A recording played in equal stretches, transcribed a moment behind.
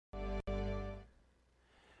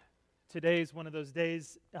Today is one of those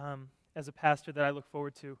days as a pastor that I look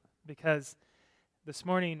forward to, because this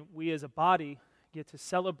morning we as a body get to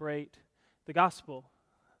celebrate the gospel,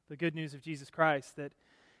 the good news of Jesus Christ, that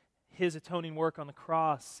His atoning work on the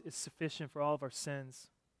cross is sufficient for all of our sins,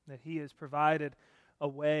 that He has provided a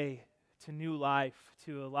way to new life,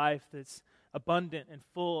 to a life that's abundant and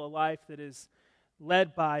full, a life that is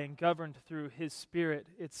led by and governed through His Spirit.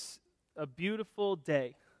 It's a beautiful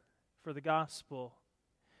day for the gospel.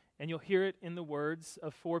 And you'll hear it in the words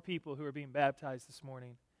of 4 people who are being baptized this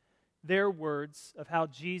morning. Their words of how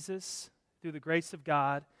Jesus, through the grace of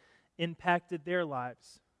God, impacted their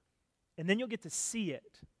lives. And then you'll get to see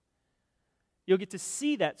it. You'll get to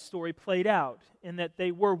see that story played out, in that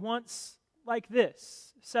they were once like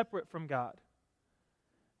this, separate from God.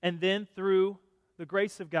 And then through the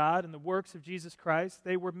grace of God and the works of Jesus Christ,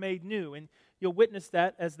 they were made new. And you'll witness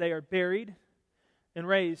that as they are buried and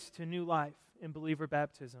raised to new life in believer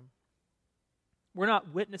baptism. We're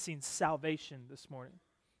not witnessing salvation this morning.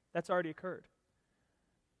 That's already occurred.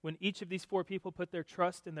 When each of these 4 people put their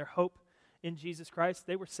trust and their hope in Jesus Christ,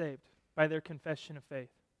 they were saved by their confession of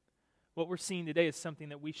faith. What we're seeing today is something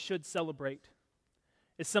that we should celebrate.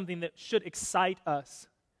 It's something that should excite us,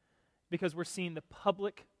 because we're seeing the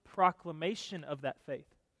public proclamation of that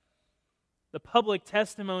faith, the public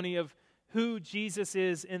testimony of who Jesus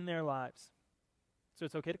is in their lives. So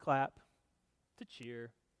it's okay to clap, to cheer,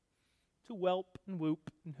 to whelp and whoop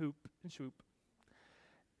and hoop and swoop.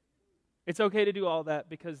 It's okay to do all that,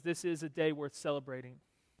 because this is a day worth celebrating.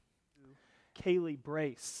 Kaylee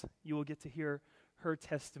Brace, you will get to hear her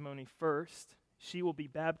testimony first. She will be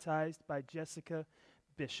baptized by Jessica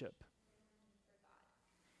Bishop.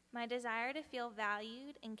 My desire to feel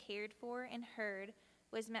valued and cared for and heard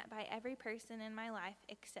was met by every person in my life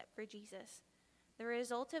except for Jesus. The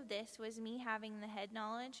result of this was me having the head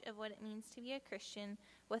knowledge of what it means to be a Christian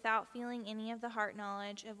without feeling any of the heart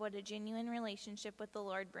knowledge of what a genuine relationship with the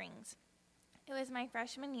Lord brings. It was my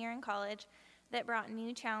freshman year in college that brought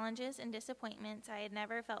new challenges and disappointments I had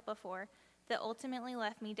never felt before, that ultimately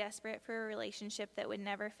left me desperate for a relationship that would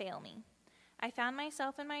never fail me. I found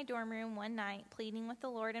myself in my dorm room one night pleading with the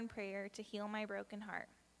Lord in prayer to heal my broken heart.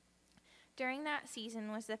 During that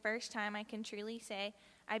season was the first time I can truly say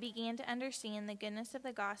I began to understand the goodness of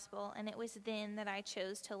the gospel, and it was then that I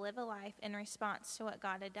chose to live a life in response to what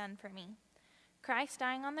God had done for me. Christ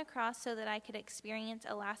dying on the cross so that I could experience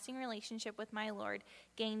a lasting relationship with my Lord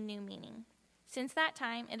gained new meaning. Since that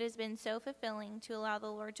time, it has been so fulfilling to allow the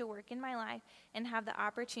Lord to work in my life and have the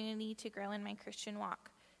opportunity to grow in my Christian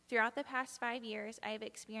walk. Throughout the past 5 years, I have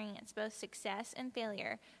experienced both success and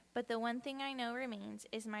failure, but the one thing I know remains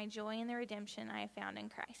is my joy in the redemption I have found in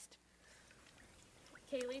Christ.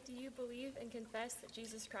 Kaylee, do you believe and confess that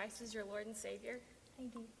Jesus Christ is your Lord and Savior? I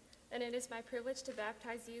do. And it is my privilege to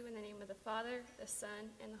baptize you in the name of the Father, the Son,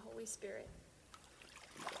 and the Holy Spirit.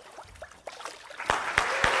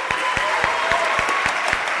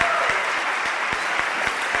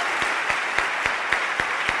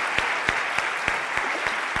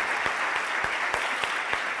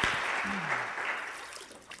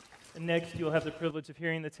 Next, you'll have the privilege of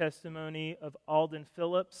hearing the testimony of Alden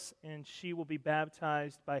Phillips, and she will be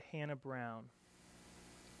baptized by Hannah Brown.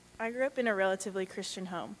 I grew up in a relatively Christian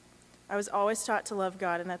home. I was always taught to love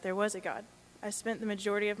God and that there was a God. I spent the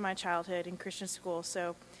majority of my childhood in Christian school,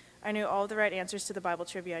 so I knew all the right answers to the Bible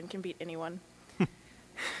trivia and can beat anyone.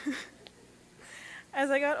 As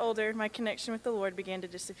I got older, my connection with the Lord began to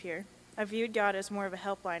disappear. I viewed God as more of a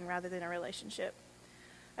helpline rather than a relationship.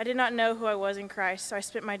 I did not know who I was in Christ, so I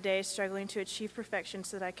spent my days struggling to achieve perfection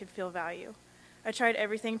so that I could feel value. I tried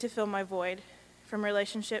everything to fill my void, from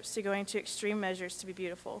relationships to going to extreme measures to be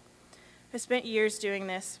beautiful. I spent years doing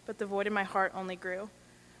this, but the void in my heart only grew.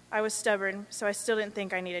 I was stubborn, so I still didn't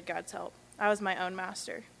think I needed God's help. I was my own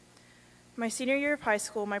master. My senior year of high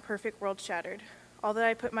school, my perfect world shattered. All that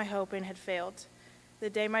I put my hope in had failed. The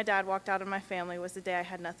day my dad walked out of my family was the day I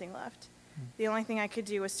had nothing left. The only thing I could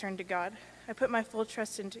do was turn to God. I put my full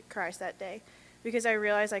trust into Christ that day because I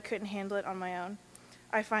realized I couldn't handle it on my own.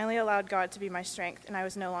 I finally allowed God to be my strength, and I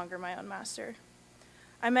was no longer my own master.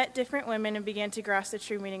 I met different women and began to grasp the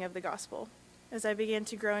true meaning of the gospel. As I began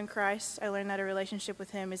to grow in Christ, I learned that a relationship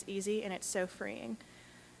with Him is easy and it's so freeing.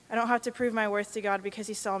 I don't have to prove my worth to God because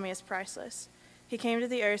He saw me as priceless. He came to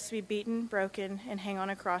the earth to be beaten, broken, and hang on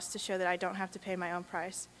a cross to show that I don't have to pay my own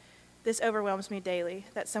price. This overwhelms me daily,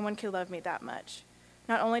 that someone could love me that much.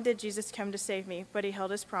 Not only did Jesus come to save me, but He held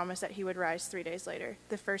His promise that He would rise 3 days later,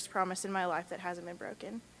 the first promise in my life that hasn't been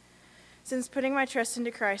broken. Since putting my trust into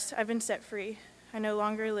Christ, I've been set free. I no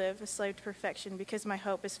longer live a slave to perfection because my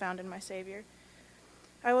hope is found in my Savior.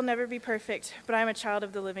 I will never be perfect, but I am a child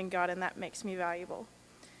of the living God, and that makes me valuable.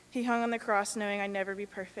 He hung on the cross knowing I'd never be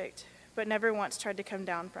perfect, but never once tried to come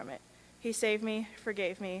down from it. He saved me,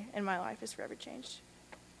 forgave me, and my life is forever changed.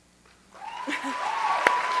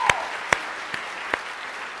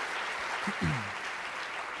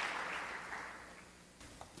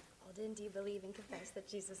 Alden, do you believe and confess that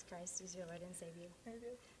Jesus Christ is your Lord and Savior? I do.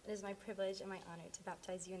 It is my privilege and my honor to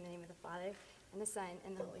baptize you in the name of the Father, and the Son,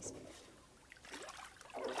 and the Holy Spirit.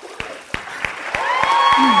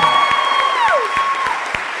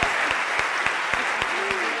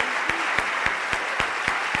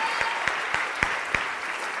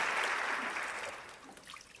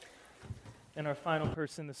 And our final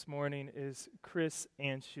person this morning is Chris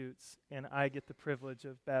Anschutz, and I get the privilege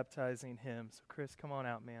of baptizing him. So Chris, come on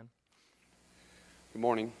out, man. Good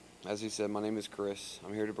morning. As he said, my name is Chris.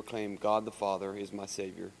 I'm here to proclaim God the Father is my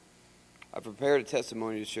Savior. I've prepared a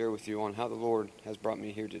testimony to share with you on how the Lord has brought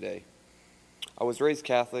me here today. I was raised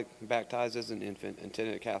Catholic, baptized as an infant,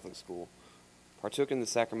 attended a Catholic school, partook in the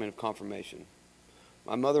sacrament of confirmation.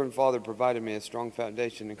 My mother and father provided me a strong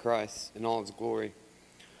foundation in Christ in all His glory.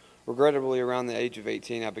 Regrettably, around the age of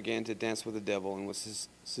 18, I began to dance with the devil and was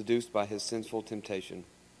seduced by his sinful temptation.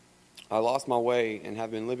 I lost my way and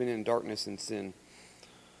have been living in darkness and sin.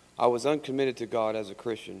 I was uncommitted to God as a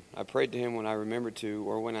Christian. I prayed to Him when I remembered to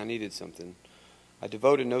or when I needed something. I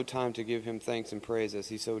devoted no time to give Him thanks and praise as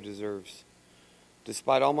He so deserves.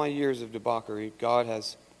 Despite all my years of debauchery, God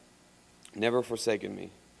has never forsaken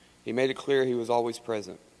me. He made it clear He was always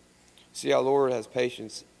present. See, our Lord's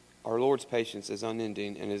patience is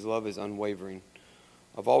unending and His love is unwavering.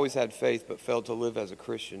 I've always had faith but failed to live as a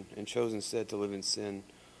Christian and chose instead to live in sin.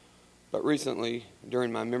 But recently,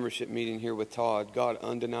 during my membership meeting here with Todd, God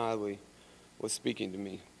undeniably was speaking to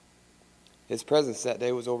me. His presence that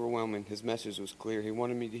day was overwhelming. His message was clear. He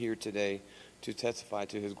wanted me to hear today to testify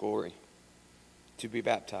to His glory, to be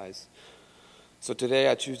baptized. So today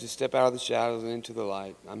I choose to step out of the shadows and into the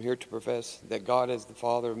light. I'm here to profess that God is the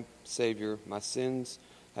Father and Savior. My sins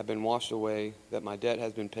have been washed away, that my debt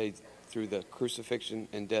has been paid through the crucifixion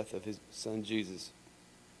and death of His Son Jesus,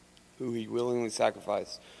 who He willingly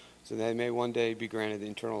sacrificed, so that I may one day be granted the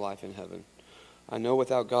eternal life in heaven. I know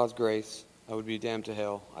without God's grace, I would be damned to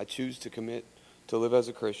hell. I choose to commit to live as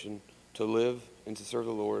a Christian, to live and to serve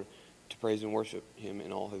the Lord, to praise and worship Him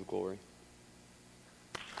in all His glory.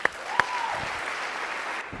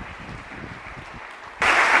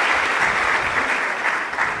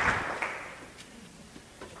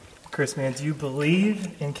 Chris, man, do you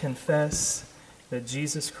believe and confess that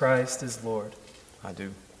Jesus Christ is Lord? I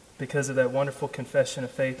do. Because of that wonderful confession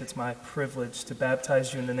of faith, it's my privilege to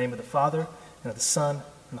baptize you in the name of the Father, and of the Son,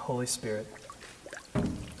 and the Holy Spirit.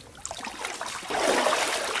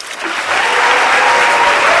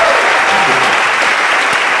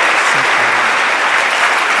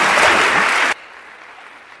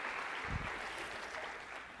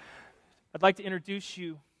 I'd like to introduce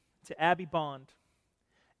you to Abby Bond.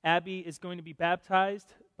 Abby is going to be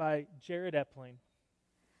baptized by Jared Epling.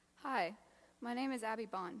 Hi, my name is Abby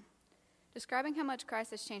Bond. Describing how much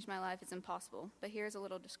Christ has changed my life is impossible, but here's a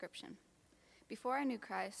little description. Before I knew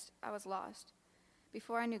Christ, I was lost.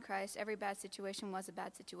 Before I knew Christ, every bad situation was a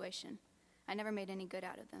bad situation. I never made any good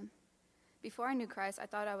out of them. Before I knew Christ, I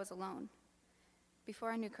thought I was alone. Before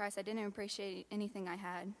I knew Christ, I didn't appreciate anything I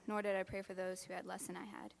had, nor did I pray for those who had less than I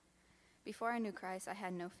had. Before I knew Christ, I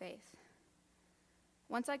had no faith.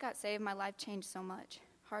 Once I got saved, my life changed so much.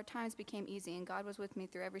 Hard times became easy, and God was with me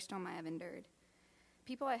through every storm I have endured.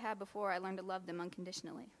 People I had before, I learned to love them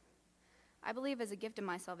unconditionally. I believe as a gift of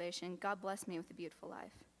my salvation, God blessed me with a beautiful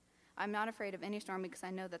life. I'm not afraid of any storm because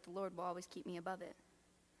I know that the Lord will always keep me above it.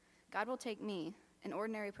 God will take me, an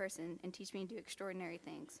ordinary person, and teach me to do extraordinary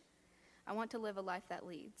things. I want to live a life that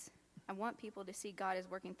leads. I want people to see God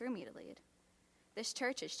is working through me to lead. This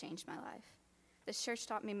church has changed my life. This church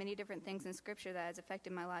taught me many different things in Scripture that has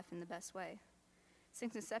affected my life in the best way.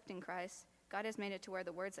 Since accepting Christ, God has made it to where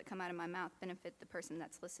the words that come out of my mouth benefit the person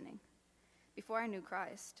that's listening. Before I knew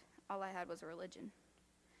Christ, all I had was a religion.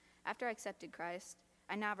 After I accepted Christ,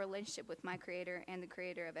 I now have a relationship with my Creator and the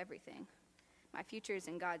Creator of everything. My future is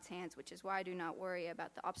in God's hands, which is why I do not worry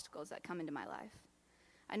about the obstacles that come into my life.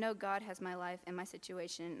 I know God has my life and my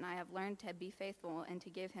situation, and I have learned to be faithful and to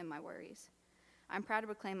give Him my worries. I'm proud to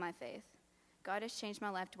proclaim my faith. God has changed my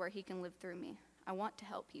life to where He can live through me. I want to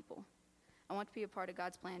help people. I want to be a part of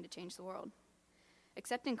God's plan to change the world.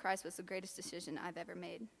 Accepting Christ was the greatest decision I've ever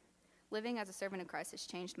made. Living as a servant of Christ has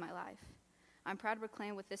changed my life. I'm proud to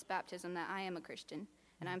proclaim with this baptism that I am a Christian,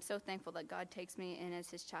 and I'm so thankful that God takes me in as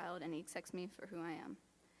His child and He accepts me for who I am.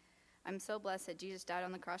 I'm so blessed that Jesus died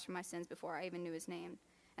on the cross for my sins before I even knew His name,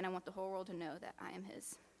 and I want the whole world to know that I am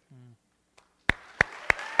his.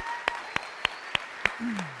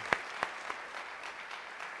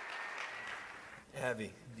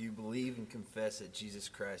 Abby, do you believe and confess that Jesus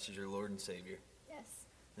Christ is your Lord and Savior? Yes.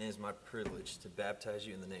 And it is my privilege to baptize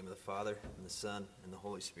you in the name of the Father, and the Son, and the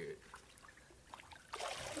Holy Spirit.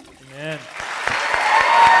 Amen.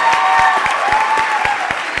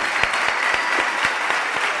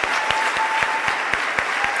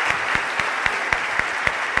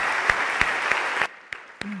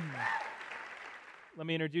 Let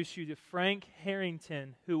me introduce you to Frank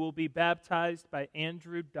Harrington, who will be baptized by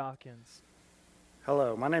Andrew Dawkins.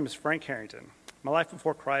 Hello, my name is Frank Harrington. My life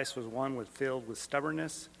before Christ was one filled with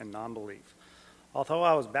stubbornness and non-belief. Although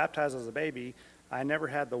I was baptized as a baby, I never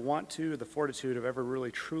had the want to or the fortitude of ever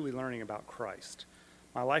really truly learning about Christ.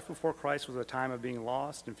 My life before Christ was a time of being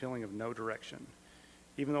lost and feeling of no direction.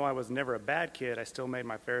 Even though I was never a bad kid, I still made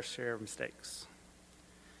my fair share of mistakes.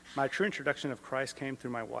 My true introduction of Christ came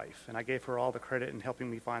through my wife, and I gave her all the credit in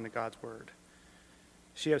helping me find the God's Word.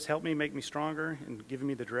 She has helped me make me stronger and given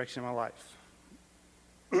me the direction of my life.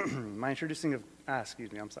 My introducing me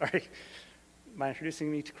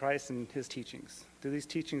to Christ and his teachings. Through these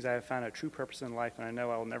teachings, I have found a true purpose in life, and I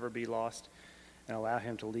know I will never be lost and allow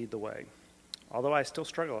him to lead the way. Although I still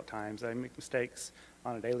struggle at times, I make mistakes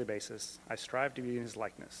on a daily basis. I strive to be in his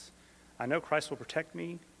likeness. I know Christ will protect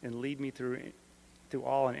me and lead me through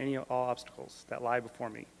all obstacles that lie before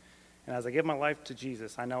me. And as I give my life to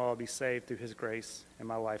Jesus, I know I will be saved through his grace, and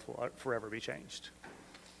my life will forever be changed.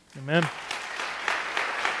 Amen.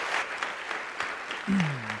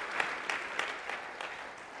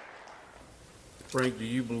 Frank, do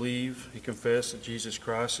you believe and confess that Jesus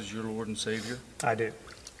Christ is your Lord and Savior? I do.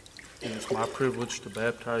 And it's my privilege to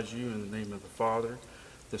baptize you in the name of the Father,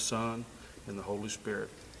 the Son, and the Holy Spirit.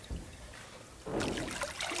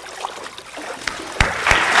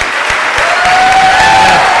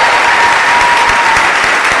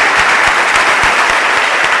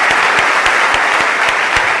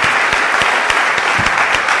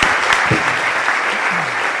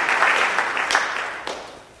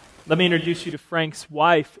 Let me introduce you to Frank's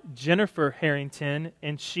wife, Jennifer Harrington,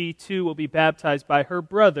 and she too will be baptized by her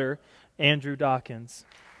brother, Andrew Dawkins.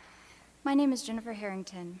 My name is Jennifer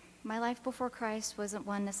Harrington. My life before Christ wasn't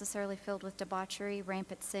one necessarily filled with debauchery,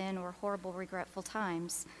 rampant sin, or horrible, regretful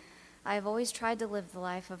times. I have always tried to live the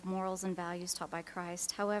life of morals and values taught by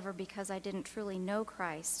Christ. However, because I didn't truly know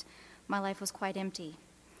Christ, my life was quite empty.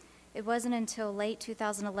 It wasn't until late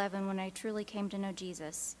 2011 when I truly came to know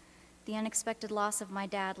Jesus. The unexpected loss of my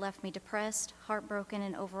dad left me depressed, heartbroken,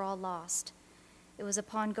 and overall lost. It was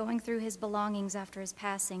upon going through his belongings after his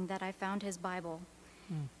passing that I found his Bible.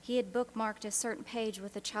 He had bookmarked a certain page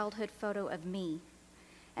with a childhood photo of me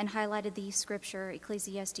and highlighted the scripture,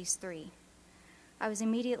 Ecclesiastes 3. I was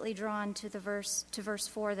immediately drawn to verse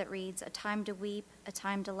 4 that reads, "A time to weep, a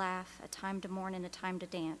time to laugh, a time to mourn, and a time to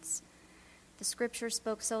dance." The scripture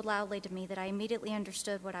spoke so loudly to me that I immediately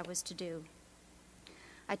understood what I was to do.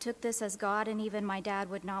 I took this as God and even my dad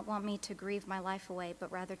would not want me to grieve my life away,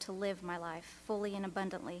 but rather to live my life fully and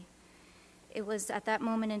abundantly. It was at that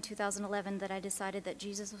moment in 2011 that I decided that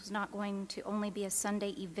Jesus was not going to only be a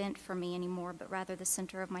Sunday event for me anymore, but rather the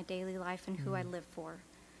center of my daily life and who I live for.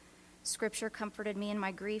 Scripture comforted me in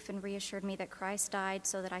my grief and reassured me that Christ died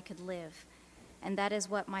so that I could live, and that is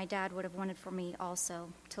what my dad would have wanted for me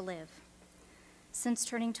also, to live. Since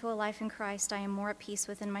turning to a life in Christ, I am more at peace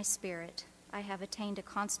within my spirit. I have attained a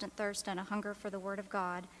constant thirst and a hunger for the Word of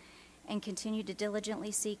God and continue to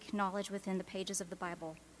diligently seek knowledge within the pages of the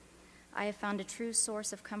Bible. I have found a true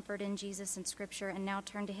source of comfort in Jesus and Scripture and now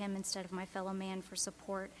turn to him instead of my fellow man for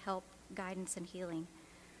support, help, guidance, and healing.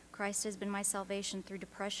 Christ has been my salvation through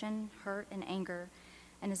depression, hurt, and anger,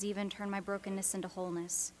 and has even turned my brokenness into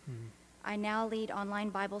wholeness. I now lead online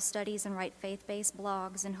Bible studies and write faith-based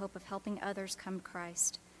blogs in hope of helping others come to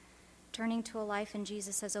Christ. Turning to a life in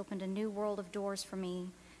Jesus has opened a new world of doors for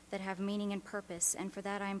me that have meaning and purpose, and for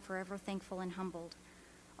that I am forever thankful and humbled.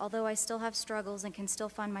 Although I still have struggles and can still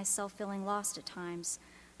find myself feeling lost at times,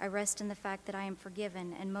 I rest in the fact that I am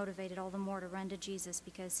forgiven and motivated all the more to run to Jesus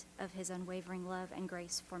because of his unwavering love and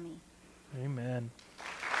grace for me. Amen.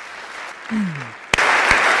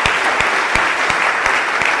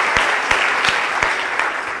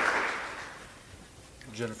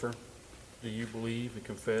 Jennifer, do you believe and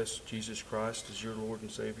confess Jesus Christ is your Lord and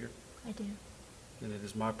Savior? I do. And it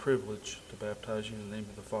is my privilege to baptize you in the name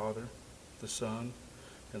of the Father, the Son,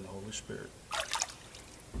 and the Holy Spirit.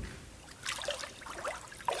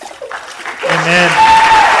 Amen.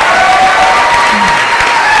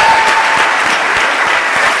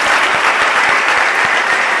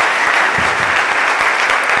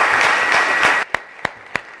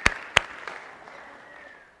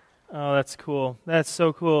 that's cool. That's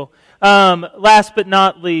so cool. Last but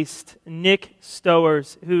not least, Nick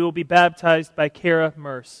Stowers, who will be baptized by Kara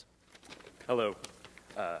Merce. Hello.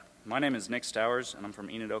 My name is Nick Stowers, and I'm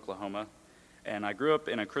from Enid, Oklahoma. And I grew up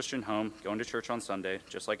in a Christian home, going to church on Sunday,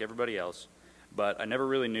 just like everybody else. But I never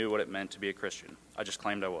really knew what it meant to be a Christian. I just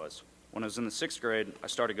claimed I was. When I was in the 6th grade, I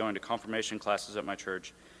started going to confirmation classes at my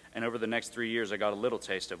church, and over the next 3 years, I got a little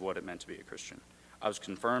taste of what it meant to be a Christian. I was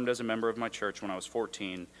confirmed as a member of my church when I was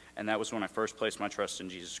 14, and that was when I first placed my trust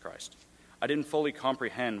in Jesus Christ. I didn't fully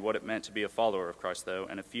comprehend what it meant to be a follower of Christ, though,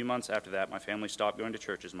 and a few months after that, my family stopped going to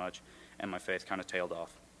church as much, and my faith kind of tailed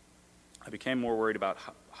off. I became more worried about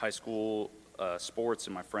high school sports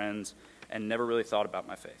and my friends, and never really thought about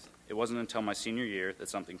my faith. It wasn't until my senior year that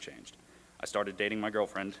something changed. I started dating my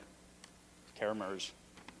girlfriend, Kara Merge,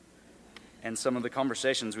 and some of the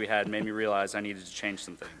conversations we had made me realize I needed to change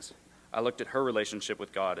some things. I looked at her relationship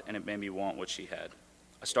with God, and it made me want what she had.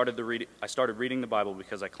 I started reading the Bible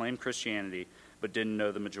because I claimed Christianity, but didn't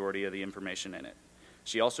know the majority of the information in it.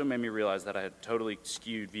 She also made me realize that I had a totally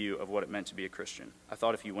skewed view of what it meant to be a Christian. I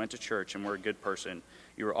thought if you went to church and were a good person,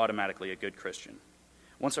 you were automatically a good Christian.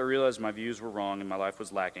 Once I realized my views were wrong and my life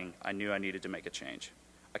was lacking, I knew I needed to make a change.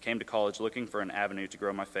 I came to college looking for an avenue to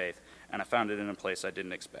grow my faith, and I found it in a place I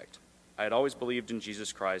didn't expect. I had always believed in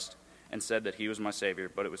Jesus Christ and said that he was my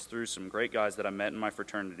Savior, but it was through some great guys that I met in my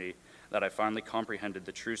fraternity that I finally comprehended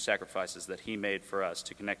the true sacrifices that he made for us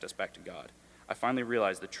to connect us back to God. I finally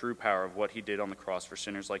realized the true power of what he did on the cross for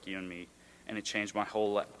sinners like you and me, and it changed my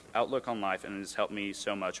whole outlook on life, and it has helped me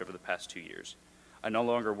so much over the past 2 years. I no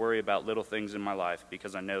longer worry about little things in my life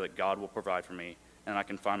because I know that God will provide for me, and I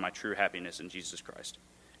can find my true happiness in Jesus Christ.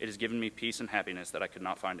 It has given me peace and happiness that I could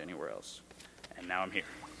not find anywhere else. And now I'm here.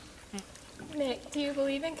 Nick, do you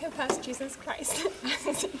believe and confess Jesus Christ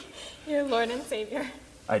as your Lord and Savior?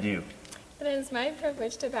 I do. It is my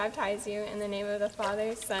privilege to baptize you in the name of the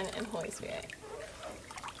Father, Son, and Holy Spirit.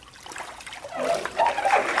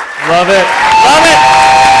 Love it. Love it.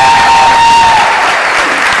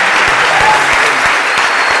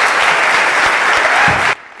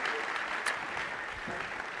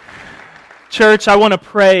 Church, I want to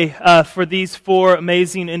pray for these 4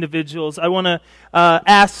 amazing individuals. I want to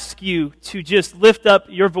ask you to just lift up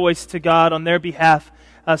your voice to God on their behalf,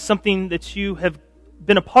 something that you have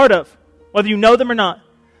been a part of, whether you know them or not,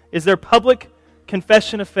 is their public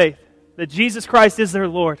confession of faith, that Jesus Christ is their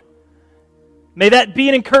Lord. May that be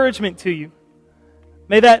an encouragement to you.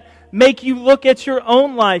 May that make you look at your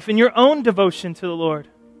own life and your own devotion to the Lord.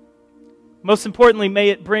 Most importantly, may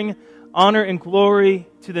it bring honor and glory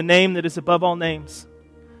to the name that is above all names.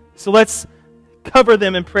 So let's cover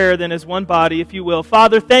them in prayer then as one body, if you will.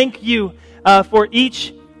 Father, thank you for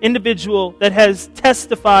each individual that has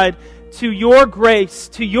testified to your grace,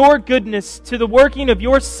 to your goodness, to the working of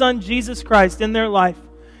your Son, Jesus Christ, in their life.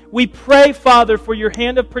 We pray, Father, for your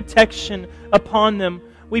hand of protection upon them.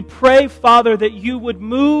 We pray, Father, that you would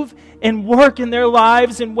move and work in their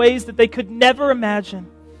lives in ways that they could never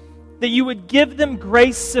imagine. That you would give them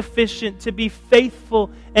grace sufficient to be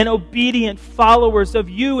faithful and obedient followers of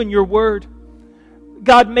you and your word.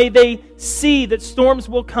 God, may they see that storms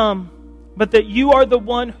will come, but that you are the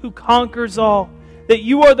one who conquers all. That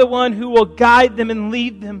you are the one who will guide them and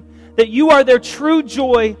lead them. That you are their true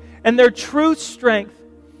joy and their true strength.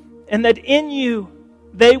 And that in you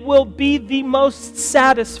they will be the most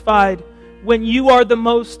satisfied when you are the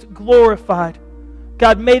most glorified.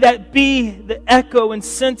 God, may that be the echo and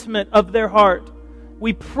sentiment of their heart.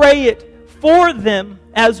 We pray it for them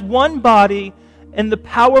as one body in the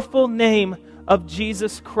powerful name of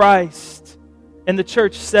Jesus Christ. And the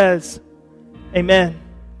church says, amen.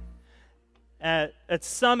 At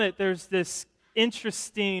Summit, there's this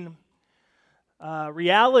interesting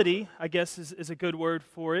reality, I guess is a good word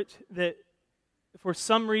for it, that for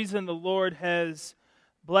some reason the Lord has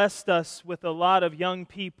blessed us with a lot of young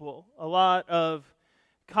people, a lot of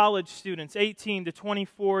college students, 18 to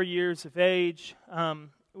 24 years of age.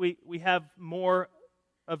 We have more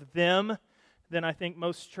of them than I think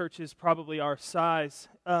most churches probably our size.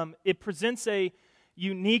 It presents a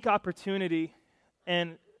unique opportunity,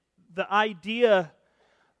 and the idea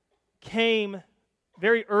came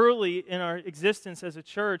very early in our existence as a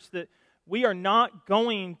church that we are not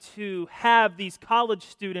going to have these college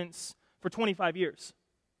students for 25 years.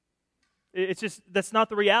 It's just, that's not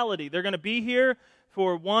the reality. They're going to be here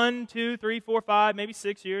for 1, 2, 3, 4, 5, maybe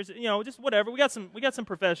 6 years, just whatever. We got some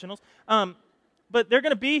professionals. But they're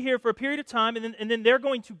going to be here for a period of time, and then they're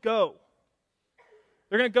going to go.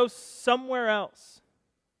 They're going to go somewhere else.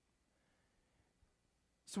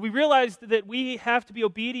 So we realized that we have to be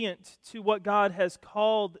obedient to what God has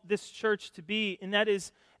called this church to be, and that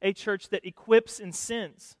is a church that equips and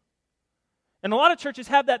sends. And a lot of churches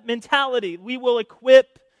have that mentality. We will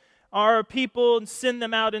equip our people and send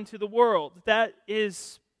them out into the world. That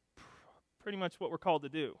is pretty much what we're called to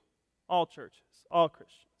do. All churches, all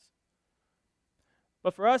Christians.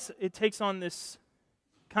 But for us, it takes on this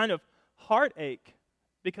kind of heartache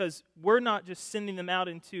because we're not just sending them out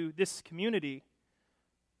into this community,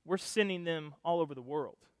 we're sending them all over the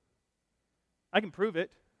world. I can prove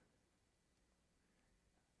it.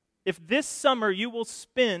 If this summer you will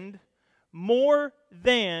spend more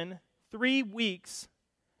than 3 weeks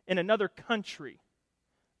in another country,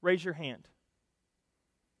 raise your hand.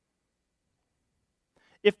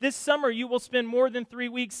 If this summer you will spend more than 3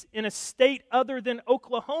 weeks in a state other than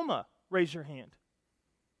Oklahoma, raise your hand.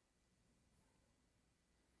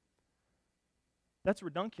 That's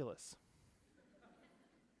redunculous.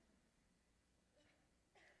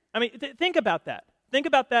 I mean, think about that. Think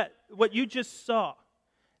about that, what you just saw.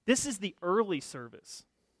 This is the early service.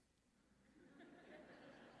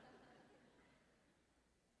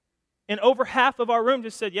 And over half of our room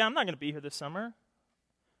just said, yeah, I'm not going to be here this summer.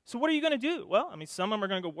 So what are you going to do? Well, I mean, some of them are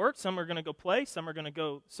going to go work, some are going to go play, some are going to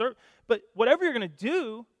go serve. But whatever you're going to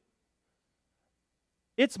do,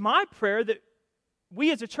 it's my prayer that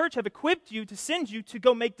we as a church have equipped you to send you to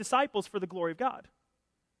go make disciples for the glory of God.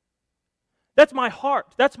 That's my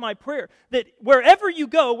heart. That's my prayer. That wherever you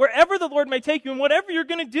go, wherever the Lord may take you, and whatever you're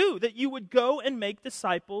going to do, that you would go and make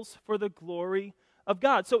disciples for the glory of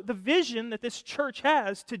God. So the vision that this church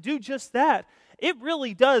has to do just that, it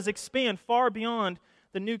really does expand far beyond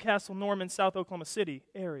the Newcastle, Norman, South Oklahoma City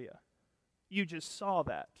area. You just saw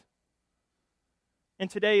that. And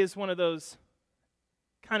today is one of those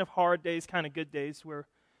kind of hard days, kind of good days, where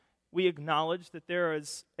we acknowledge that there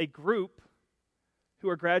is a group who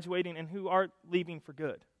are graduating and who are leaving for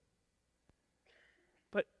good.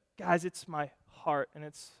 But guys, it's my heart and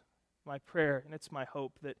it's my prayer and it's my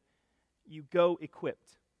hope that you go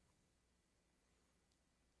equipped.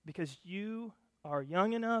 Because you are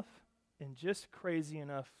young enough and just crazy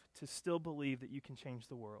enough to still believe that you can change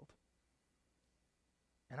the world.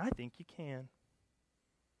 And I think you can.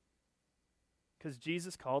 Because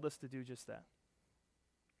Jesus called us to do just that.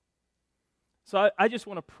 So I just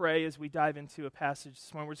want to pray as we dive into a passage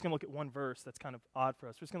this morning. We're just going to look at one verse. That's kind of odd for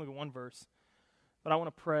us. We're just going to look at one verse. But I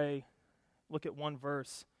want to pray, look at one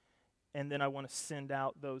verse, and then I want to send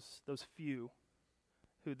out those few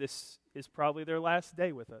who this is probably their last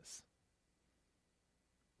day with us.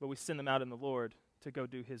 But we send them out in the Lord to go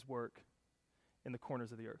do His work in the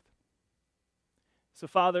corners of the earth. So,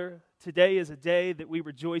 Father, today is a day that we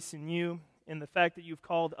rejoice in You, in the fact that You've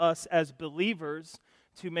called us as believers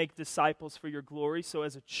to make disciples for Your glory. So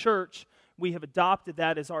as a church, we have adopted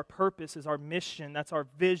that as our purpose, as our mission. That's our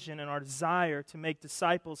vision and our desire to make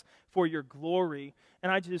disciples for Your glory.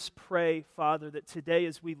 And I just pray, Father, that today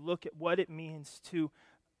as we look at what it means to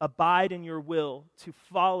abide in Your will, to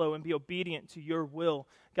follow and be obedient to Your will,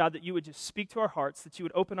 God, that You would just speak to our hearts, that You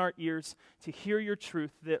would open our ears to hear Your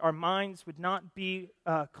truth, that our minds would not be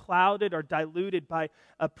clouded or diluted by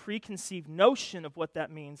a preconceived notion of what that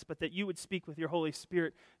means, but that You would speak with Your Holy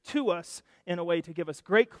Spirit to us in a way to give us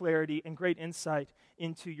great clarity and great insight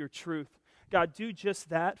into Your truth. God, do just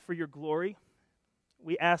that for Your glory.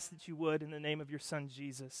 We ask that You would in the name of Your Son,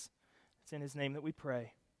 Jesus. It's in His name that we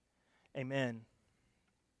pray. Amen.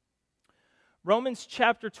 Romans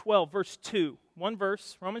chapter 12, verse 2. One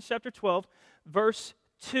verse, Romans chapter 12, verse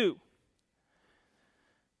 2.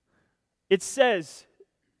 It says,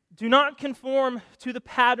 "Do not conform to the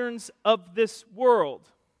patterns of this world,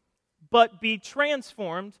 but be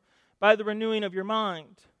transformed by the renewing of your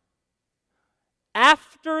mind."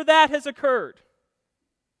 After that has occurred,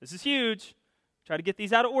 this is huge, try to get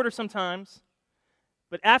these out of order sometimes,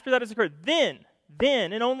 but after that has occurred, then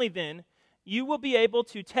and only then, you will be able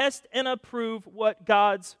to test and approve what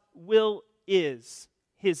God's will is,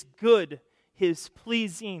 His good, His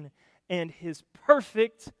pleasing, and His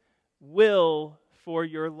perfect will for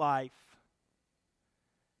your life.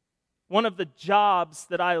 One of the jobs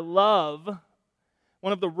that I love,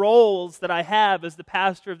 one of the roles that I have as the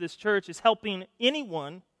pastor of this church is helping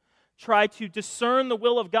anyone try to discern the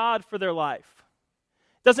will of God for their life.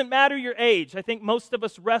 Doesn't matter your age. I think most of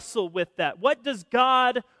us wrestle with that. What does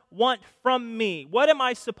God want from me? What am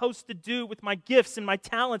I supposed to do with my gifts and my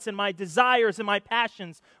talents and my desires and my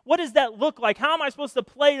passions? What does that look like? How am I supposed to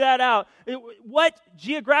play that out? What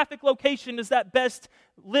geographic location is that best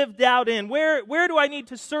lived out in? Where do I need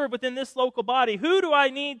to serve within this local body? Who do I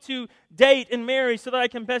need to date and marry so that I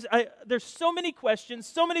can best... There's so many questions,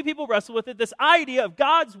 so many people wrestle with it. This idea of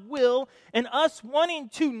God's will and us wanting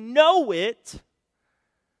to know it.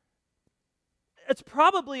 it's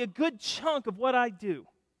probably a good chunk of what I do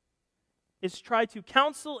is try to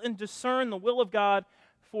counsel and discern the will of God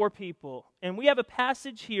for people. And we have a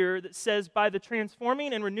passage here that says, by the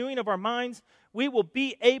transforming and renewing of our minds, we will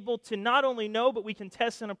be able to not only know, but we can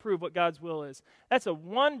test and approve what God's will is. That's a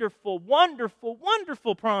wonderful, wonderful,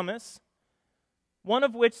 wonderful promise, one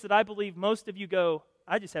of which that I believe most of you go,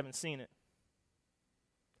 I just haven't seen it.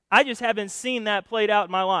 I just haven't seen that played out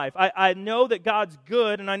in my life. I know that God's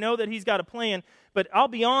good, and I know that He's got a plan, but I'll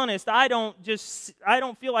be honest, I don't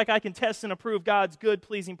feel like I can test and approve God's good,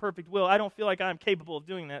 pleasing, perfect will. I don't feel like I'm capable of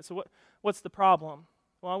doing that. So what's the problem?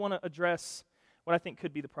 Well, I want to address what I think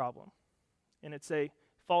could be the problem, and it's a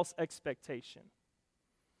false expectation.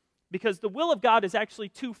 Because the will of God is actually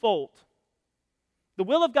twofold. The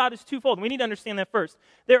will of God is twofold, and we need to understand that first.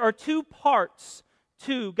 There are two parts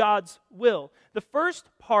to God's will. The first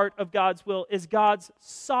part of God's will is God's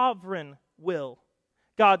sovereign will.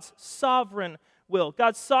 God's sovereign will.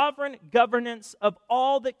 God's sovereign governance of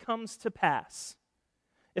all that comes to pass.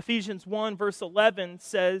 Ephesians 1 verse 11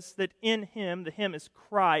 says that in Him, the Him is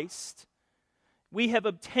Christ, we have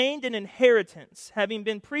obtained an inheritance, having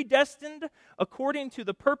been predestined according to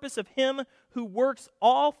the purpose of Him who works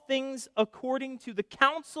all things according to the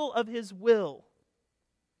counsel of His will.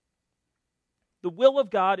 The will of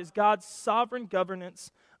God is God's sovereign governance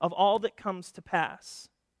of all that comes to pass.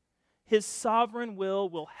 His sovereign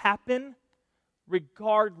will happen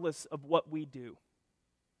regardless of what we do.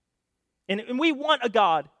 And we want a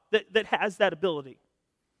God that has that ability.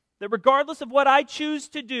 That regardless of what I choose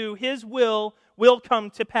to do, His will come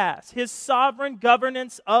to pass. His sovereign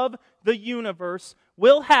governance of the universe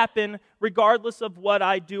will happen regardless of what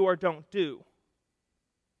I do or don't do.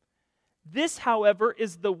 This, however,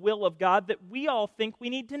 is the will of God that we all think we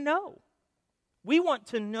need to know. We want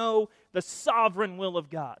to know the sovereign will of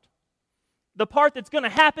God. The part that's going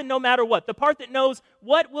to happen no matter what. The part that knows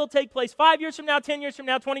what will take place 5 years from now, 10 years from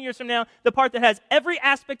now, 20 years from now. The part that has every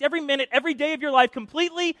aspect, every minute, every day of your life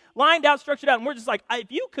completely lined out, structured out. And we're just like,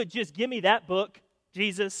 if you could just give me that book,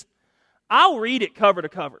 Jesus, I'll read it cover to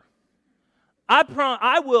cover.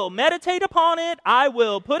 I will meditate upon it. I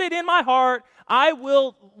will put it in my heart. I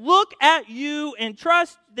will look at you and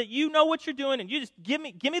trust that you know what you're doing, and you just give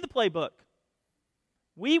me the playbook.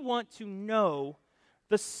 We want to know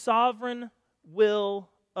the sovereign will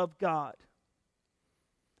of God.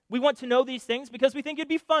 We want to know these things because we think it'd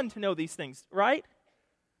be fun to know these things, right?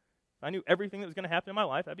 If I knew everything that was going to happen in my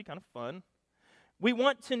life, that'd be kind of fun. We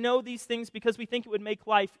want to know these things because we think it would make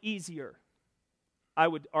life easier. I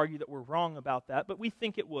would argue that we're wrong about that, but we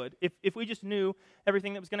think it would. If we just knew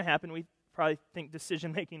everything that was going to happen, we probably think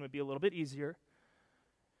decision-making would be a little bit easier.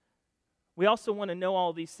 We also want to know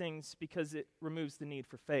all these things because it removes the need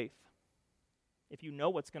for faith. If you know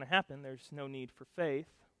what's going to happen, there's no need for faith.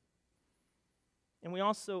 And we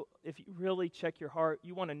also, if you really check your heart,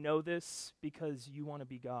 you want to know this because you want to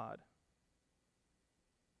be God.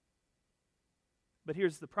 But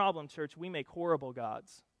here's the problem, church. We make horrible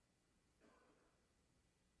gods.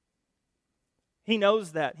 He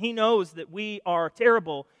knows that. He knows that we are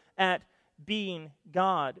terrible at being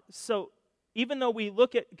God. So even though we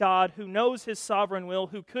look at God who knows His sovereign will,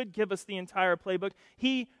 who could give us the entire playbook,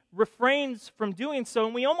 He refrains from doing so,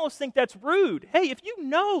 and we almost think that's rude. Hey, if you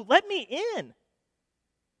know, let me in.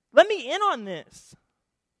 Let me in on this.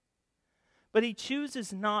 But He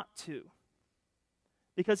chooses not to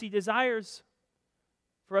because He desires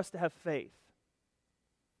for us to have faith.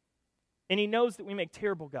 And He knows that we make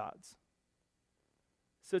terrible gods.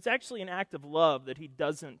 So it's actually an act of love that He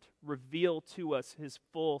doesn't reveal to us His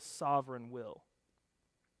full sovereign will.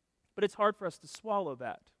 But it's hard for us to swallow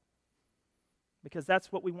that because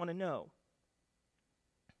that's what we want to know.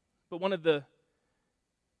 But one of the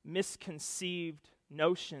misconceived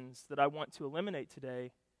notions that I want to eliminate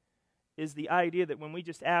today is the idea that when we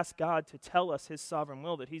just ask God to tell us His sovereign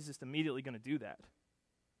will, that He's just immediately going to do that.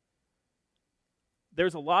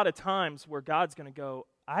 There's a lot of times where God's going to go,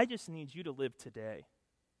 I just need you to live today.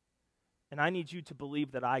 And I need you to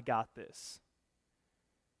believe that I got this.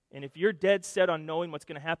 And if you're dead set on knowing what's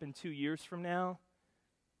going to happen 2 years from now,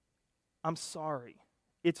 I'm sorry.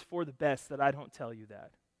 It's for the best that I don't tell you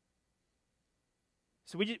that.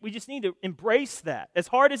 So we just need to embrace that, as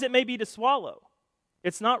hard as it may be to swallow.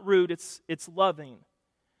 It's not rude, it's loving.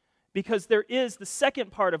 Because there is the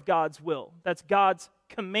second part of God's will. That's God's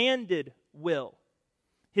commanded will.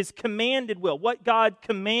 His commanded will, what God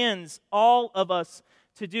commands all of us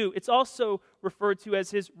to do. It's also referred to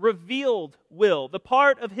as His revealed will, the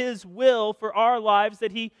part of His will for our lives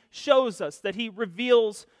that He shows us, that He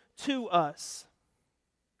reveals to us.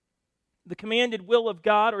 The commanded will of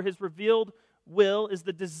God, or His revealed will is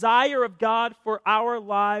the desire of God for our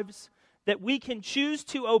lives that we can choose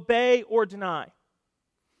to obey or deny.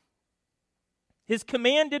 His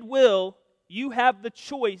commanded will, you have the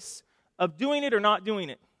choice of doing it or not doing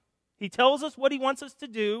it. He tells us what he wants us to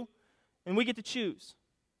do, and we get to choose.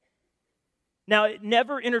 Now, it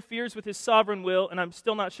never interferes with his sovereign will, and I'm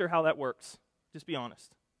still not sure how that works. Just be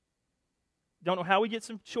honest. Don't know how we get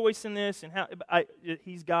some choice in this, and how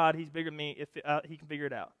he's God, he's bigger than me, if he can figure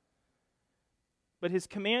it out. But his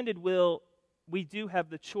commanded will, we do have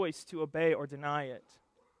the choice to obey or deny it.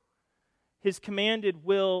 His commanded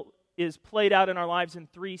will is played out in our lives in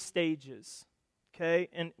 3 stages, okay?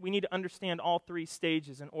 And we need to understand all 3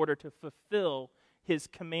 stages in order to fulfill his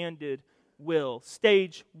commanded will.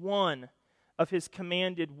 Stage 1 of his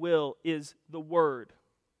commanded will is the Word.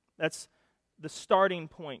 That's the starting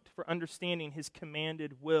point for understanding his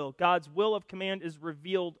commanded will. God's will of command is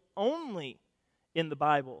revealed only in the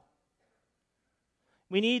Bible.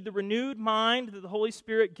 We need the renewed mind that the Holy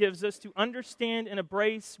Spirit gives us to understand and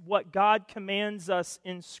embrace what God commands us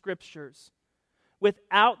in Scriptures.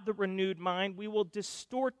 Without the renewed mind, we will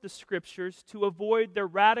distort the Scriptures to avoid their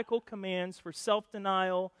radical commands for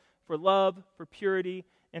self-denial, for love, for purity,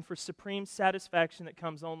 and for supreme satisfaction that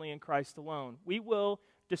comes only in Christ alone. We will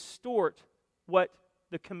distort what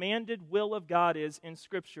the commanded will of God is in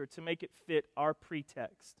Scripture to make it fit our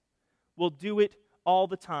pretext. We'll do it all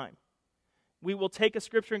the time. We will take a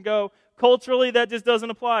Scripture and go, culturally that just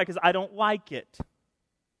doesn't apply because I don't like it.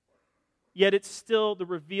 Yet it's still the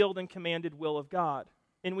revealed and commanded will of God.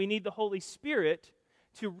 And we need the Holy Spirit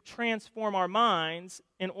to transform our minds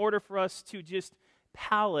in order for us to just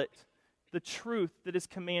palate the truth that is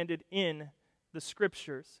commanded in the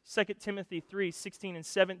Scriptures. 2 Timothy 3:16 and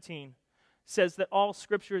 17 says that all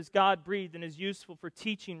Scripture is God-breathed and is useful for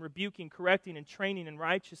teaching, rebuking, correcting, and training in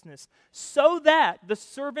righteousness, so that the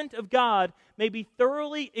servant of God may be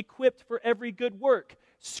thoroughly equipped for every good work.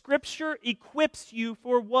 Scripture equips you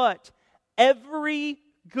for what? Every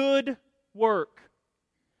good work.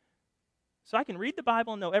 So I can read the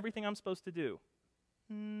Bible and know everything I'm supposed to do.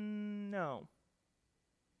 No.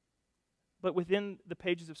 But within the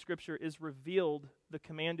pages of Scripture is revealed the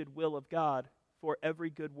commanded will of God for every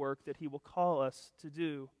good work that he will call us to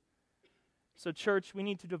do. So church, we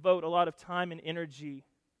need to devote a lot of time and energy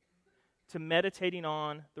to meditating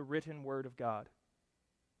on the written Word of God.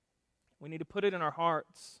 We need to put it in our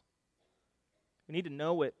hearts. We need to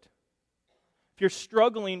know it. If you're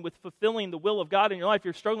struggling with fulfilling the will of God in your life,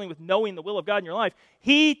 you're struggling with knowing the will of God in your life,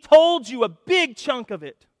 he told you a big chunk of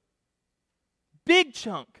it. Big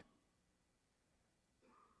chunk.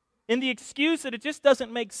 And the excuse that it just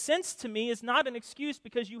doesn't make sense to me is not an excuse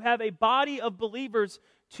because you have a body of believers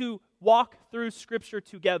to walk through Scripture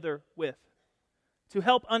together with, to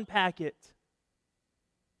help unpack it.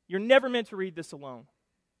 You're never meant to read this alone.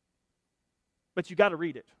 But you got to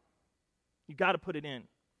read it. You got to put it in.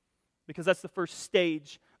 Because that's the first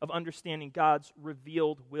stage of understanding God's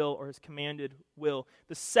revealed will or his commanded will.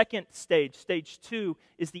 The second stage, stage 2,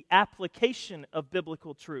 is the application of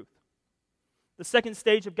biblical truth. The second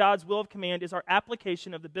stage of God's will of command is our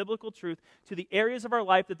application of the biblical truth to the areas of our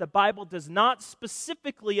life that the Bible does not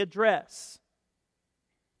specifically address.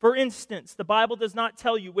 For instance, the Bible does not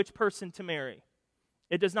tell you which person to marry.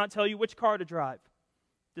 It does not tell you which car to drive.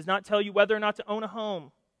 It does not tell you whether or not to own a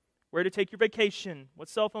home, where to take your vacation, what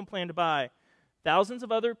cell phone plan to buy. Thousands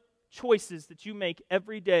of other choices that you make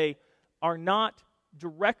every day are not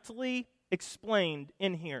directly explained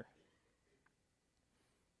in here.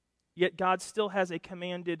 Yet God still has a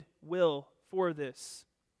commanded will for this.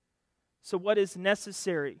 So what is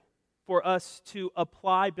necessary for us to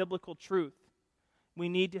apply biblical truth? We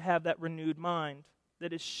need to have that renewed mind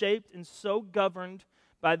that is shaped and so governed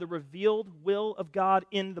by the revealed will of God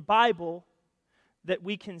in the Bible that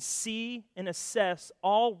we can see and assess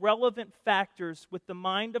all relevant factors with the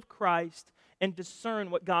mind of Christ and discern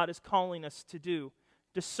what God is calling us to do.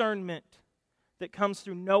 Discernment that comes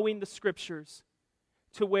through knowing the Scriptures,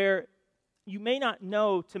 to where you may not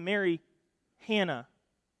know to marry Hannah,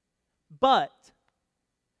 but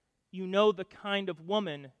you know the kind of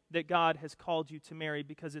woman that God has called you to marry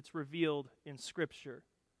because it's revealed in Scripture.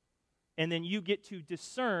 And then you get to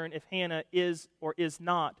discern if Hannah is or is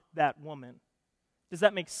not that woman. Does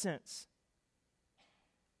that make sense?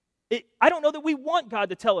 I don't know that we want God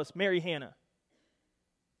to tell us, marry Hannah.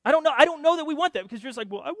 I don't know that we want that because you're just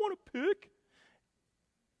like, well, I want to pick.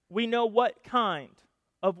 We know what kind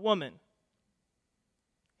of woman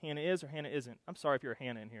Hannah is or Hannah isn't. I'm sorry if you're a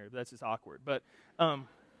Hannah in here. That's just awkward. But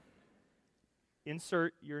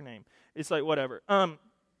insert your name. It's like whatever.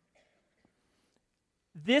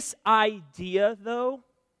 This idea, though,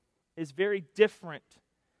 is very different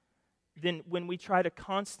than when we try to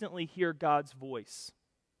constantly hear God's voice.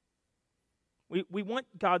 We want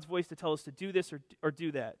God's voice to tell us to do this or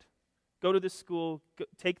do that. Go to this school,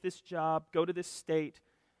 take this job, go to this state,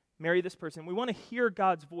 marry this person. We want to hear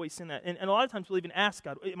God's voice in that. And a lot of times we'll even ask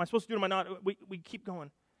God, am I supposed to do it, am I not? We keep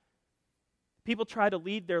going. People try to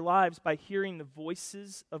lead their lives by hearing the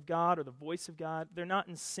voices of God or the voice of God. They're not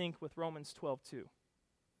in sync with Romans 12:2.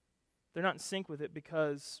 They're not in sync with it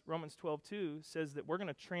because Romans 12:2 says that we're going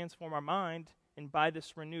to transform our mind, and by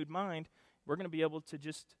this renewed mind, we're going to be able to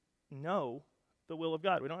just know the will of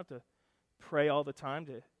God. We don't have to pray all the time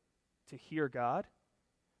to hear God.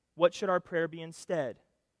 What should our prayer be instead?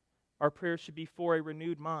 Our prayer should be for a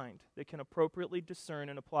renewed mind that can appropriately discern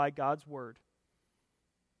and apply God's word.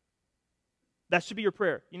 That should be your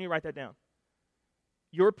prayer. You need to write that down.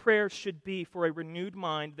 Your prayer should be for a renewed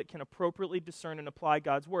mind that can appropriately discern and apply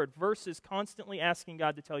God's word versus constantly asking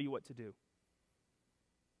God to tell you what to do.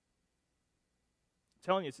 I'm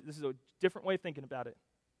telling you, this is a different way of thinking about it,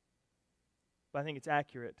 but I think it's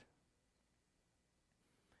accurate.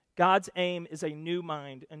 God's aim is a new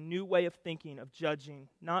mind, a new way of thinking, of judging,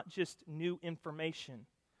 not just new information.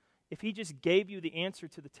 If he just gave you the answer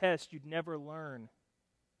to the test, you'd never learn.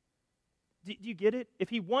 Do you get it? If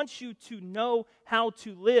he wants you to know how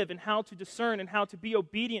to live and how to discern and how to be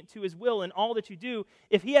obedient to his will in all that you do,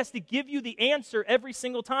 if he has to give you the answer every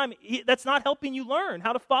single time, that's not helping you learn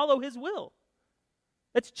how to follow his will.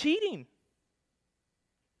 That's cheating.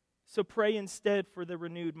 So pray instead for the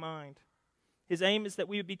renewed mind. His aim is that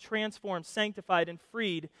we would be transformed, sanctified, and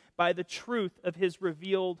freed by the truth of his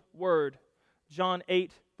revealed word. John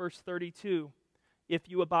 8, verse 32. If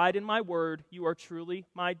you abide in my word, you are truly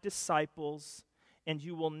my disciples, and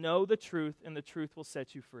you will know the truth, and the truth will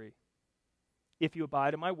set you free. If you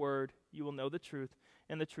abide in my word, you will know the truth,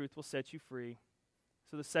 and the truth will set you free.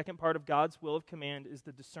 So the second part of God's will of command is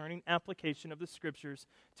the discerning application of the Scriptures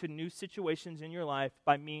to new situations in your life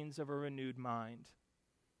by means of a renewed mind.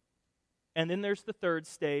 And then there's the third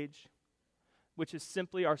stage, which is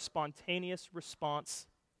simply our spontaneous response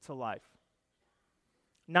to life.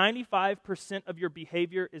 95% of your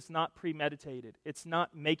behavior is not premeditated. It's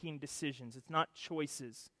not making decisions. It's not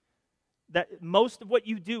choices. That most of what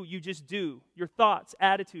you do, you just do. Your thoughts,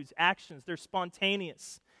 attitudes, actions, they're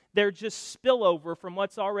spontaneous. They're just spillover from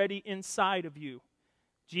what's already inside of you.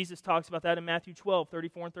 Jesus talks about that in Matthew 12,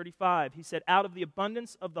 34 and 35. He said, out of the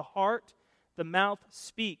abundance of the heart, the mouth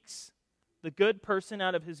speaks. The good person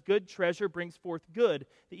out of his good treasure brings forth good.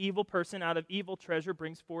 The evil person out of evil treasure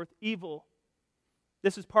brings forth evil.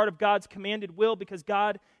 This is part of God's commanded will because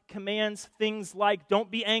God commands things like don't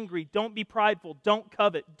be angry, don't be prideful, don't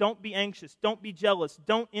covet, don't be anxious, don't be jealous,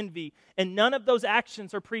 don't envy. And none of those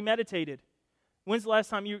actions are premeditated. When's the last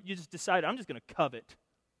time you just decided, I'm just going to covet?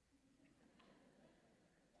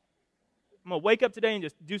 I'm going to wake up today and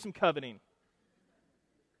just do some coveting.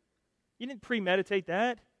 You didn't premeditate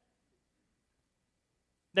that.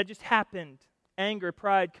 That just happened. Anger,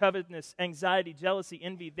 pride, covetousness, anxiety, jealousy,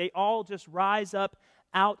 envy, they all just rise up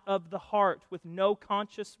out of the heart with no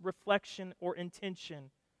conscious reflection or intention.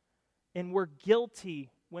 And we're guilty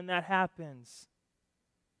when that happens.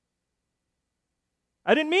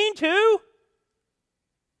 I didn't mean to.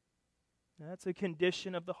 That's a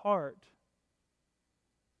condition of the heart.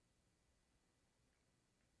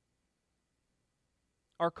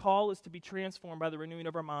 Our call is to be transformed by the renewing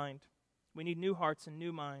of our mind. We need new hearts and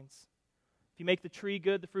new minds. If you make the tree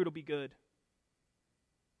good, the fruit will be good.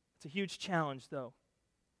 It's a huge challenge, though.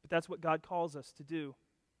 But that's what God calls us to do.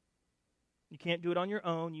 You can't do it on your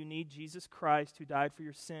own. You need Jesus Christ who died for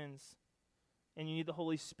your sins. And you need the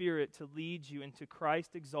Holy Spirit to lead you into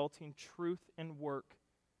Christ-exalting truth and work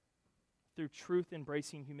through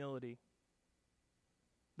truth-embracing humility.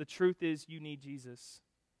 The truth is you need Jesus.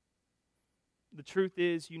 The truth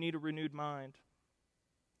is you need a renewed mind.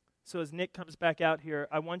 So as Nick comes back out here,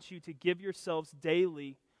 I want you to give yourselves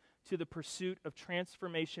daily to the pursuit of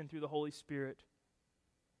transformation through the Holy Spirit.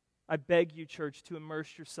 I beg you, church, to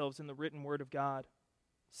immerse yourselves in the written Word of God.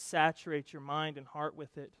 Saturate your mind and heart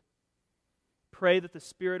with it. Pray that the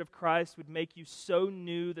Spirit of Christ would make you so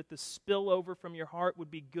new that the spillover from your heart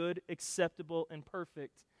would be good, acceptable, and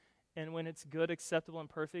perfect. And when it's good, acceptable, and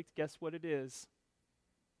perfect, guess what it is?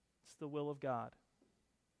 It's the will of God.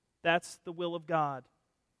 That's the will of God.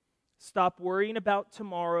 Stop worrying about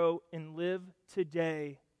tomorrow and live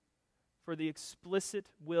today for the explicit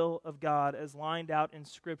will of God as lined out in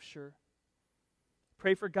Scripture.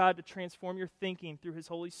 Pray for God to transform your thinking through His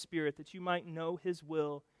Holy Spirit that you might know His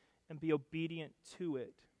will and be obedient to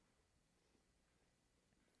it.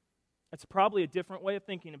 That's probably a different way of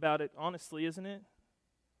thinking about it, honestly, isn't it?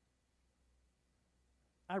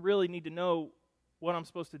 I really need to know what I'm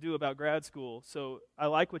supposed to do about grad school. So I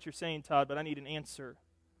like what you're saying, Todd, but I need an answer.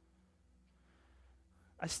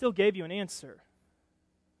 I still gave you an answer.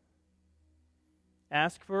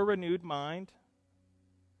 Ask for a renewed mind.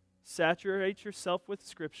 Saturate yourself with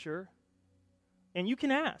Scripture. And you can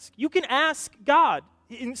ask. You can ask God.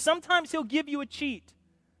 And sometimes He'll give you a cheat.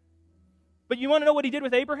 But you want to know what He did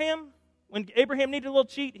with Abraham? When Abraham needed a little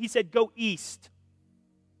cheat, He said, go east.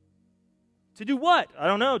 To do what? I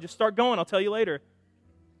don't know. Just start going. I'll tell you later.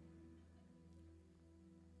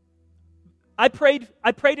 I prayed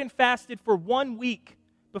and fasted for 1 week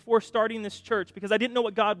before starting this church because I didn't know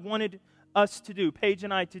what God wanted us to do, Paige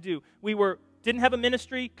and I to do. We didn't have a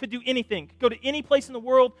ministry, could do anything, could go to any place in the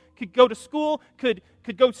world, could go to school, could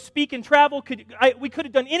go speak and travel, we could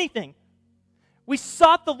have done anything. We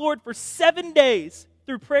sought the Lord for 7 days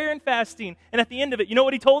through prayer and fasting, and at the end of it, you know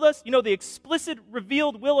what He told us? You know the explicit,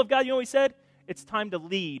 revealed will of God, you know what He said? It's time to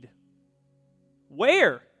lead.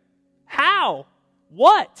 Where? How?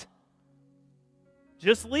 What?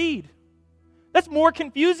 Just lead. That's more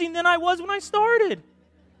confusing than I was when I started.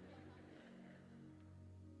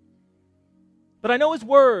 But I know His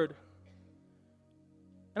Word.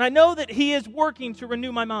 And I know that He is working to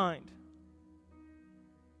renew my mind.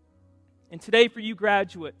 And today for you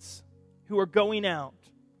graduates who are going out,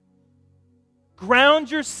 ground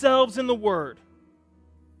yourselves in the Word.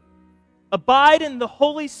 Abide in the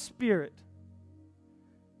Holy Spirit.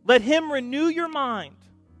 Let Him renew your mind.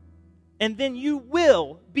 And then you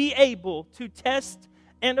will be able to test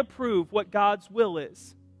and approve what God's will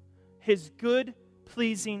is. His good,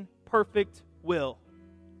 pleasing, perfect will.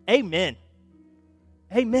 Amen.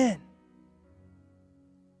 Amen.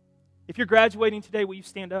 If you're graduating today, will you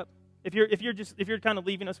stand up? If you're kind of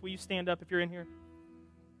leaving us, will you stand up if you're in here?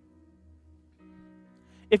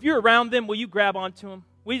 If you're around them, will you grab onto them?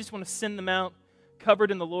 We just want to send them out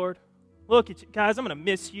covered in the Lord. Look at you guys, I'm going to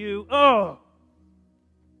miss you. Oh.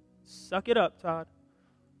 Suck it up, Todd.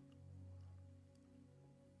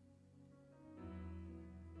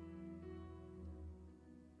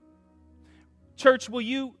 Church, will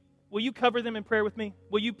you cover them in prayer with me?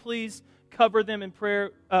 Will you please cover them in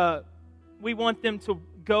prayer? We want them to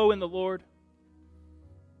go in the Lord.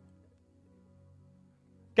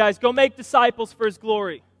 Guys, go make disciples for His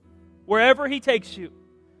glory. Wherever He takes you.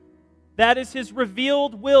 That is His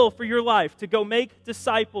revealed will for your life, to go make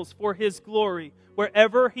disciples for His glory.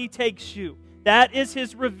 Wherever He takes you. That is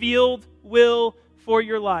His revealed will for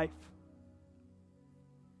your life.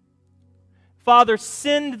 Father,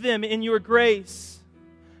 send them in your grace.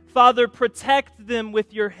 Father, protect them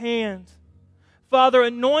with your hand. Father,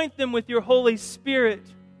 anoint them with your Holy Spirit.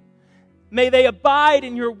 May they abide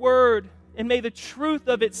in your word, and may the truth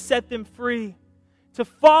of it set them free to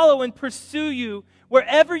follow and pursue you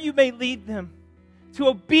wherever you may lead them, to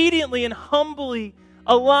obediently and humbly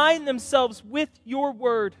align themselves with your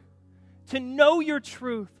word, to know your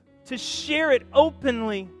truth, to share it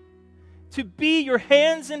openly, to be your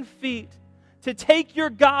hands and feet, to take your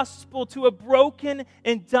gospel to a broken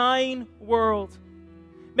and dying world.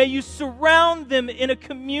 May you surround them in a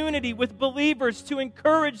community with believers to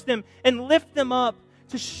encourage them and lift them up,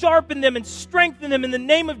 to sharpen them and strengthen them in the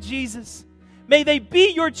name of Jesus. May they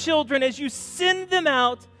be your children as you send them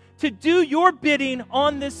out to do your bidding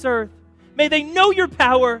on this earth. May they know your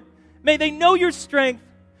power. May they know your strength.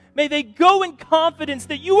 May they go in confidence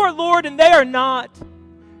that you are Lord and they are not.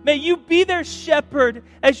 May you be their shepherd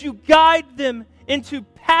as you guide them into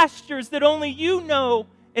pastures that only you know.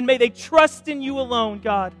 And may they trust in you alone,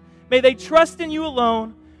 God. May they trust in you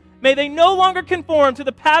alone. May they no longer conform to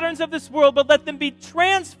the patterns of this world, but let them be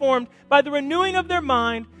transformed by the renewing of their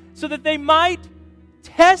mind so that they might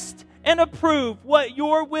test and approve what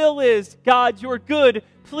your will is, God, your good,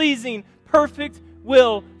 pleasing, perfect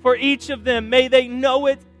will for each of them. May they know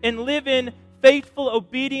it and live in faithful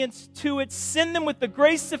obedience to it. Send them with the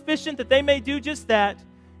grace sufficient that they may do just that.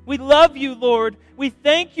 We love you, Lord. We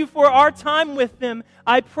thank you for our time with them.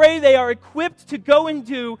 I pray they are equipped to go and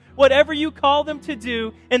do whatever you call them to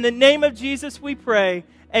do. In the name of Jesus we pray.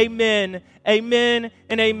 Amen, amen,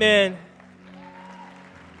 and amen.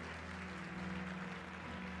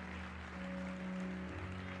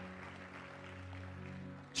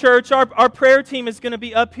 Church, our prayer team is going to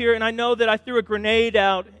be up here, and I know that I threw a grenade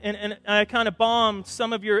out and I kind of bombed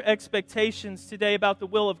some of your expectations today about the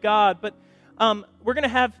will of God, but we're going to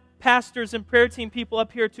have pastors and prayer team people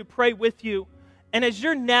up here to pray with you. And as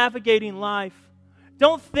you're navigating life,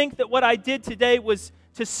 don't think that what I did today was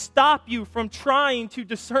to stop you from trying to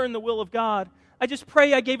discern the will of God. I just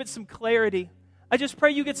pray I gave it some clarity. I just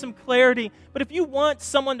pray you get some clarity. But if you want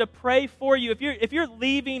someone to pray for you, if you're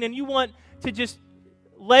leaving and you want to just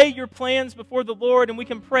lay your plans before the Lord and we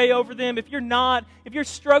can pray over them. If you're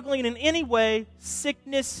struggling in any way,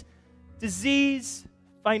 sickness, disease,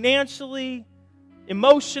 financially,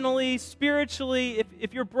 emotionally, spiritually,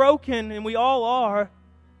 if you're broken, and we all are,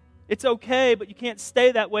 it's okay, but you can't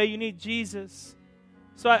stay that way. You need Jesus.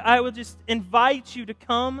 So I would just invite you to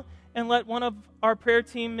come and let one of our prayer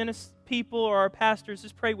team people or our pastors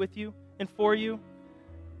just pray with you and for you.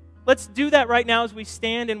 Let's do that right now as we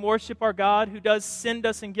stand and worship our God who does send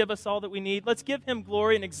us and give us all that we need. Let's give Him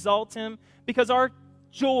glory and exalt Him, because our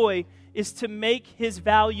joy is to make His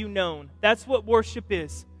value known. That's what worship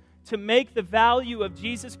is, to make the value of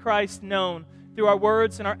Jesus Christ known through our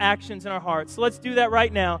words and our actions and our hearts. So let's do that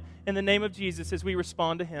right now in the name of Jesus as we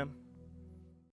respond to Him.